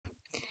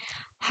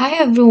Hi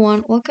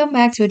everyone, welcome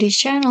back to this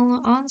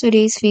channel. On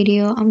today's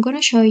video, I'm going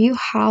to show you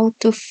how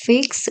to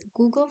fix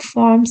Google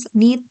Forms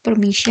need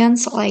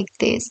permissions like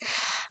this.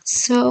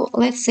 So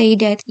let's say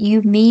that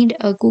you made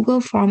a Google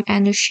form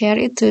and you share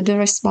it to the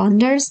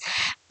responders,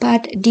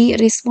 but the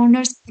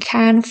responders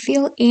can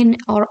fill in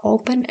or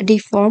open the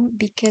form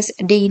because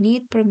they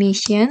need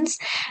permissions.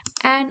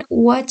 And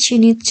what you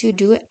need to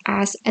do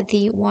as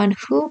the one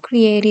who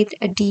created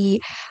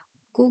the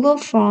Google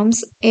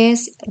Forms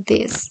is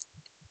this.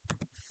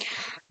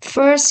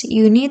 First,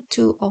 you need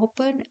to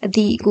open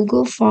the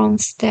Google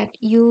Forms that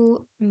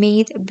you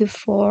made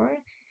before.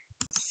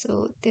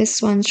 So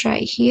this one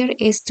right here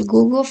is the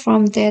Google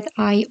form that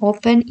I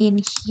opened in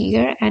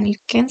here, and you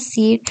can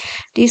see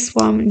this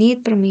form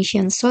need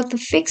permission. So to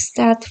fix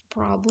that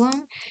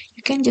problem,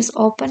 you can just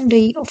open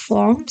the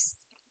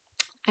forms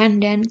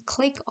and then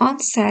click on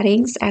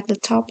settings at the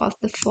top of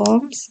the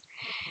forms,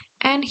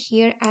 and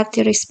here at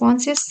the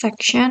responses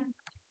section,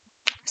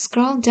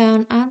 scroll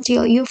down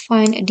until you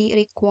find the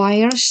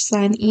require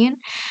sign in,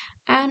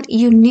 and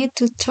you need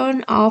to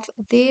turn off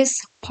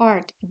this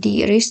part,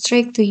 the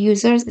restrict to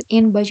users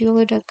in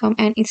bajulu.com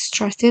and its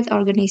trusted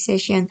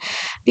organization,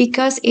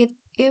 because if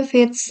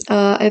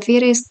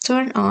it is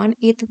turned on,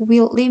 it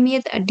will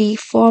limit the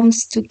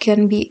forms to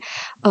can be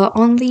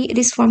only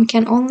this form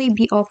can only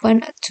be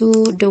opened to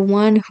the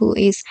one who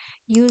is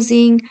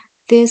using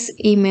these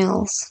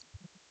emails.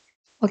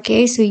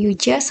 Okay, so you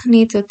just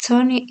need to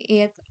turn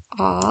it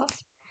off,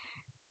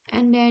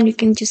 and then you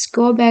can just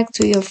go back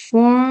to your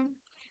form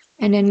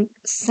and then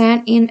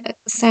send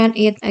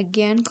it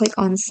again. Click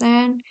on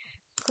send,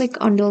 click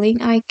on the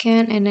link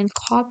icon, and then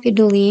copy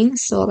the link.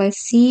 So let's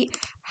see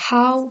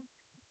how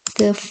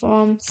the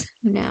forms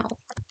now.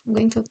 I'm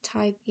going to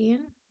type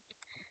in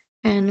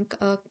and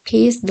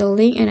paste the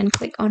link and then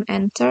click on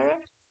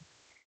enter.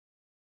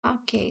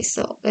 Okay,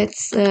 so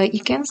let's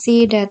you can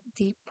see that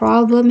the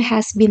problem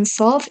has been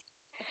solved,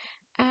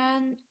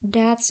 and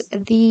that's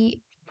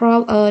the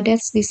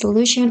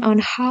solution on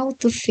how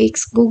to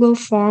fix Google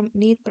Form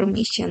need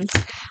permissions.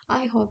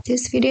 I hope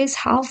this video is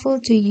helpful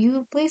to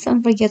you. Please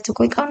don't forget to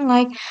click on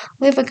like,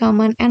 leave a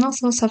comment, and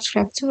also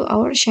subscribe to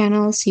our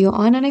channel. See you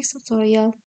on the next tutorial.